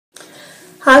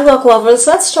Hi lock lovers,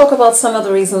 let's talk about some of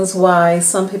the reasons why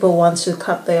some people want to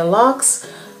cut their locks.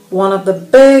 One of the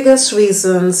biggest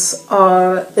reasons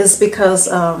is because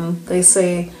they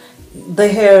say the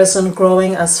hair isn't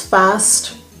growing as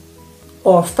fast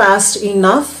or fast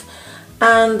enough,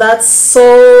 and that's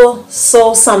so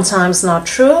sometimes not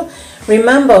true.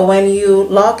 Remember, when you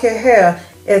lock your hair,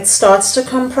 it starts to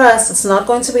compress. It's not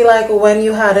going to be like when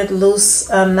you had it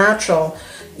loose and natural.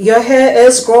 Your hair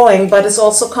is growing, but it's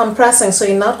also compressing, so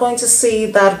you're not going to see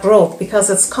that growth because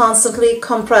it's constantly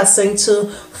compressing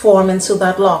to form into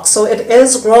that lock. So it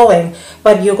is growing,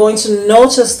 but you're going to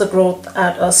notice the growth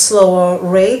at a slower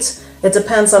rate. It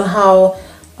depends on how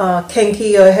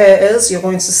kinky your hair is. You're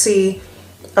going to see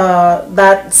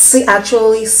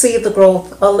actually see the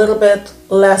growth a little bit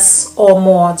less or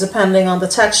more depending on the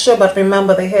texture. But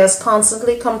remember, the hair is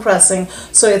constantly compressing,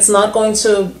 so it's not going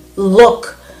to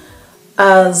look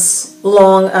as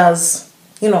long as,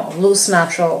 you know, loose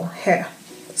natural hair.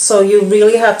 So you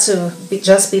really have to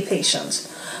just be patient.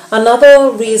 Another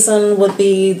reason would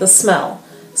be the smell.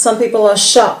 Some people are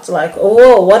shocked, like,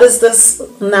 oh, what is this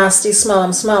nasty smell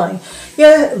I'm smelling?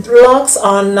 Yeah, locks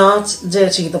are not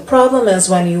dirty. The problem is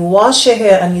when you wash your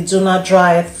hair and you do not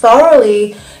dry it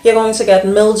thoroughly, you're going to get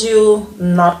mildew,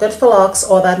 not good for locks,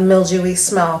 or that mildewy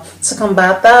smell. To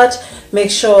combat that,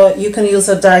 make sure you can use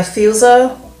a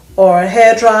diffuser or a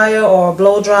hair dryer or a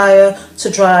blow dryer to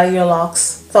dry your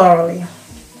locks thoroughly.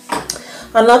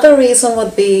 Another reason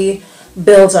would be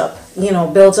buildup. You know,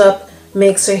 buildup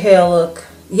makes your hair look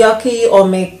yucky or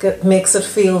makes it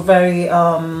feel very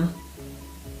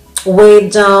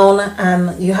weighed down,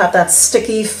 and you have that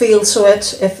sticky feel to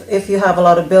it. If you have a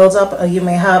lot of buildup, you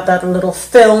may have that little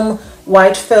film,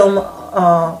 white film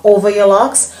over your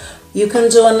locks. You can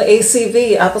do an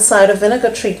ACV, apple cider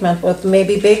vinegar treatment, with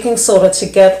maybe baking soda to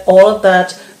get all of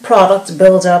that product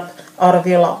buildup out of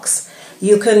your locks.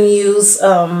 You can use,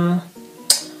 well,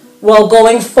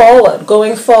 going forward,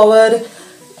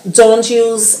 don't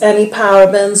use any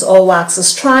parabens or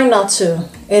waxes. Try not to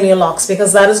in your locks,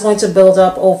 because that is going to build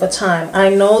up over time. I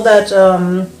know that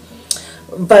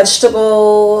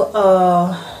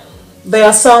there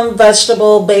are some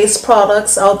vegetable-based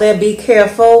products out there. Be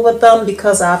careful with them,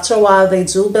 because after a while they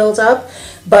do build up.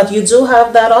 But you do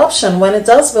have that option when it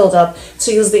does build up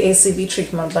to use the ACV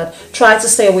treatment. But try to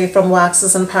stay away from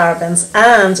waxes and parabens,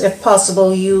 and if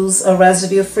possible, use a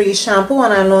residue-free shampoo.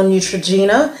 And I know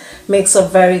Neutrogena makes a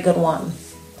very good one.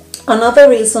 Another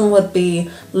reason would be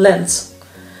lint.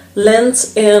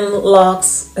 Lint in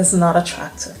locks is not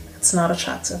attractive. It's not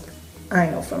attractive. I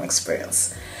know from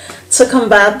experience. To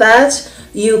combat that,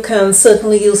 you can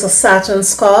certainly use a satin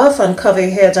scarf and cover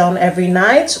your hair down every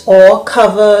night, or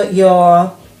cover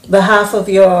the half of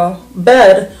your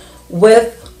bed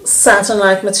with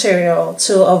satin-like material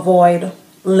to avoid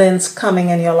lint coming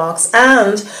in your locks.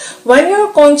 And when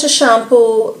you're going to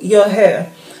shampoo your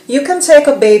hair, you can take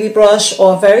a baby brush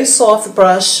or a very soft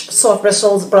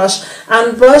bristled brush,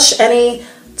 and brush any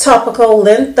topical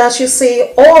lint that you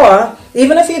see, or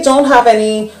even if you don't have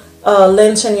any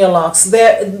lint in your locks,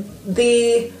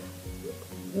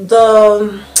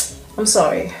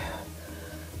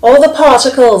 all the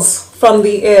particles from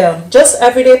the air, just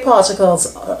everyday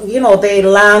particles, you know, they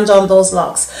land on those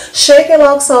locks. Shake your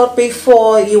locks out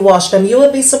before you wash them. You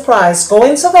would be surprised. Go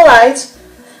into the light,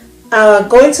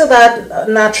 go into that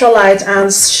natural light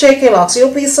and shake your locks.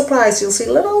 You'll be surprised. You'll see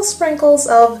little sprinkles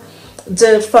of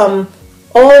dirt from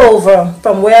all over,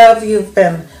 from wherever you've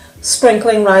been,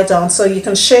 sprinkling right down. So you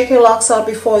can shake your locks out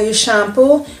before you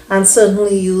shampoo, and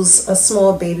certainly use a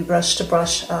small baby brush to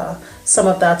brush some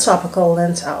of that topical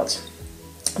lint out.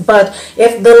 But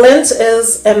if the lint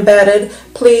is embedded,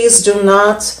 please do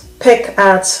not pick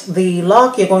at the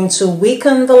lock. You're going to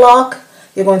weaken the lock.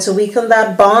 You're going to weaken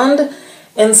that bond.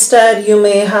 Instead, you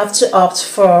may have to opt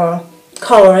for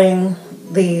coloring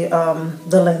the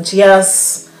lint.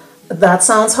 Yes, that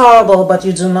sounds horrible, but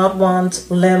you do not want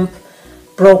limp,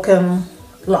 broken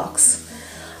locks.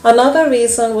 Another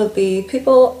reason would be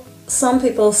some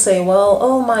people say, well,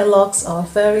 oh, my locks are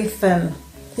very thin.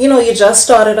 You know, you just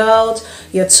started out,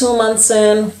 you're 2 months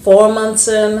in, 4 months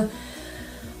in.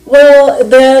 Well,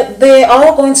 they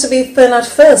are going to be thin at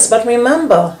first, but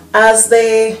remember, as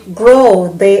they grow,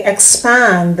 they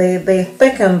expand, they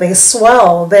thicken, they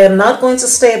swell. They're not going to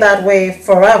stay that way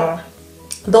forever.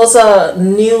 Those are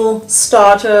new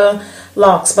starter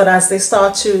locks, but as they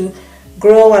start to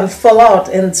grow and fill out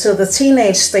into the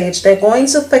teenage stage, they're going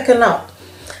to thicken up.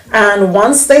 And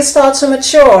once they start to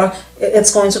mature,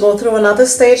 it's going to go through another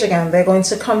stage again. They're going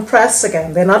to compress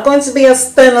again. They're not going to be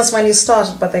as thin as when you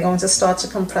started, but they're going to start to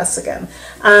compress again.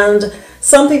 And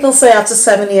some people say after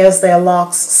 7 years their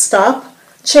locks stop.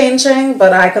 changing,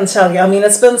 but I can tell you, I mean,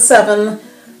 it's been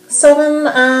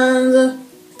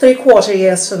 7.75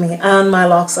 years for me, and my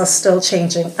locks are still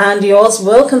changing, and yours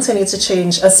will continue to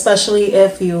change, especially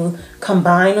if you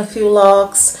combine a few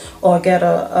locks or get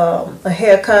a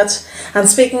haircut. And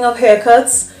speaking of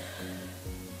haircuts,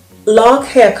 lock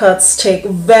haircuts take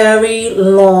very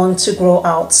long to grow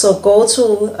out, so go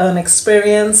to an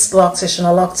experienced loctician,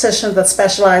 a loctician that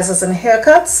specializes in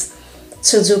haircuts,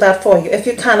 to do that for you. If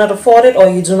you cannot afford it or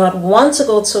you do not want to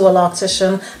go to a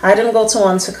loctician, I didn't go to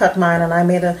one to cut mine and I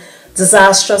made a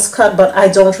disastrous cut, but I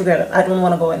don't regret it. I don't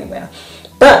want to go anywhere.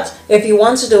 But if you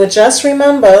want to do it, just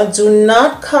remember, do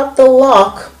not cut the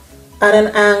lock at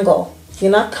an angle. You're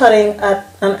not cutting at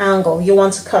an angle. You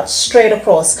want to cut straight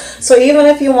across. So even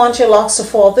if you want your locks to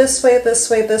fall this way, this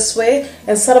way, this way,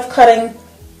 instead of cutting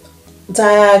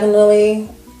diagonally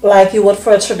like you would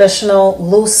for a traditional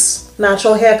loose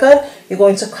natural haircut, you're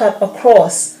going to cut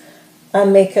across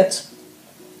and make it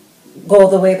go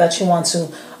the way that you want to.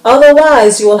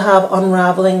 Otherwise, you will have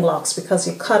unraveling locks because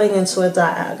you're cutting into a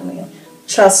diagonal.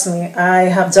 Trust me, I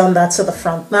have done that to the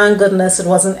front. Thank goodness it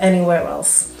wasn't anywhere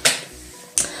else.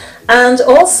 And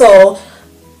also,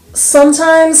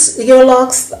 sometimes your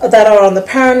locks that are on the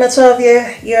perimeter of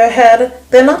your head,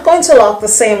 they're not going to lock the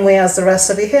same way as the rest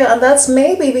of your hair. And that's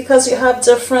maybe because you have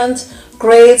different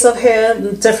grades of hair,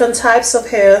 different types of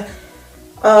hair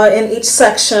in each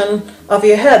section of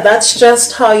your head. That's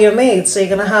just how you're made. So you're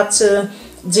going to have to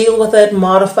deal with it,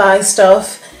 modify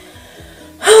stuff.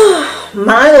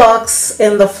 My locks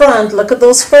in the front, look at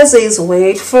those frizzies.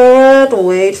 Wait for it,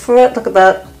 wait for it. Look at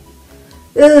that.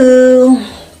 Ooh.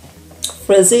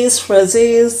 Frizzies,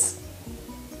 frizzies.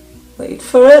 Wait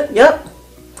for it. Yep.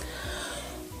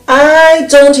 I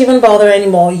don't even bother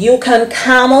anymore. You can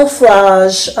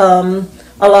camouflage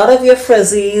a lot of your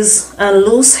frizzies and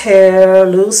loose hair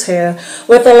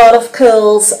with a lot of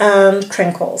curls and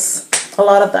crinkles. A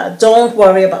lot of that. Don't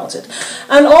worry about it.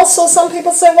 And also some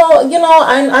people say, well, you know,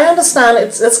 I understand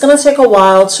it's going to take a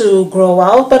while to grow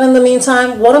out, but in the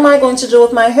meantime, what am I going to do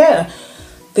with my hair?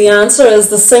 The answer is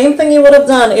the same thing you would have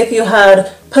done if you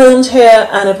had permed hair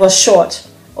and it was short,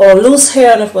 or loose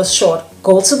hair and it was short.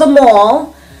 Go to the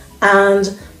mall,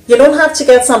 and you don't have to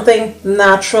get something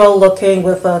natural looking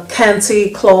with a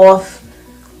kente cloth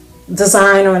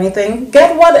design or anything.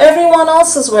 Get what everyone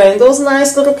else is wearing, those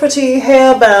nice little pretty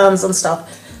hair bands and stuff.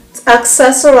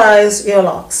 Accessorize your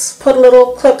locks. Put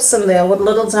little clips in there with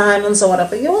little diamonds or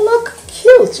whatever. You will look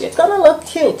cute. You're gonna look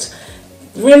cute.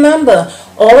 Remember,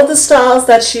 all of the styles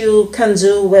that you can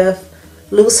do with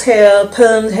loose hair,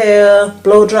 permed hair,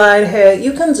 blow-dried hair,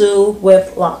 you can do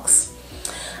with locks.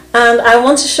 And I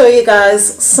want to show you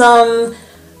guys some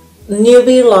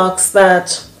newbie locks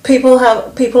that people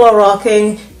are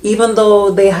rocking, even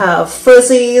though they have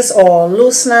frizzies or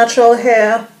loose natural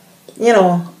hair, you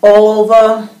know, all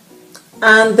over,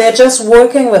 and they're just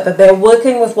working with it. They're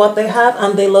working with what they have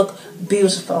and they look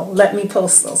beautiful. Let me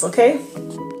post those, okay?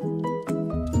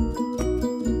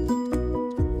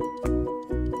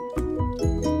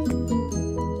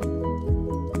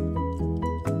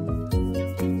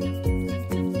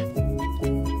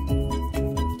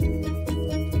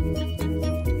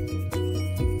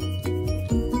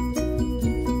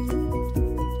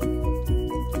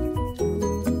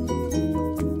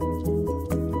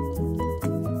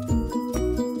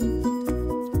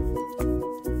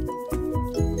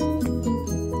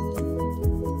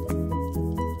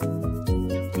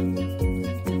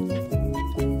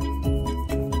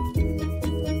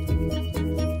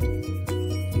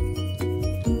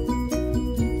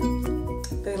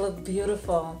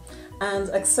 Beautiful. And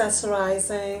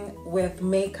accessorizing with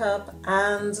makeup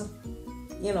and,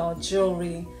 you know,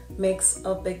 jewelry makes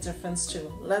a big difference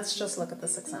too. Let's just look at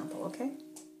this example, okay?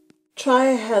 Try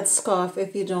a headscarf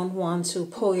if you don't want to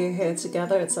pull your hair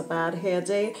together, it's a bad hair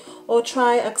day, or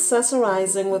try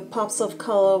accessorizing with pops of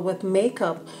color with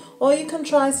makeup, or you can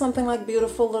try something like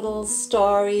beautiful little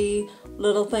starry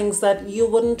little things that you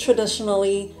wouldn't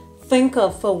traditionally think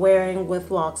of for wearing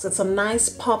with locks. It's a nice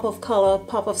pop of color,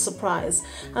 pop of surprise.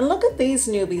 And look at these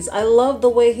newbies. I love the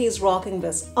way he's rocking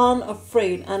this,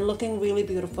 unafraid and looking really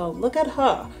beautiful. Look at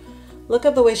her. Look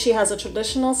at the way she has a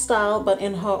traditional style but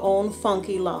in her own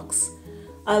funky locks.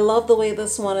 I love the way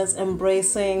this one is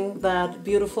embracing that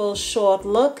beautiful short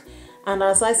look. And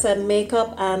as I said,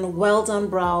 makeup and well done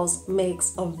brows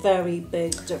makes a very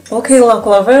big difference. Okay, lock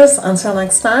lovers, until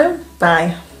next time,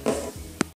 bye.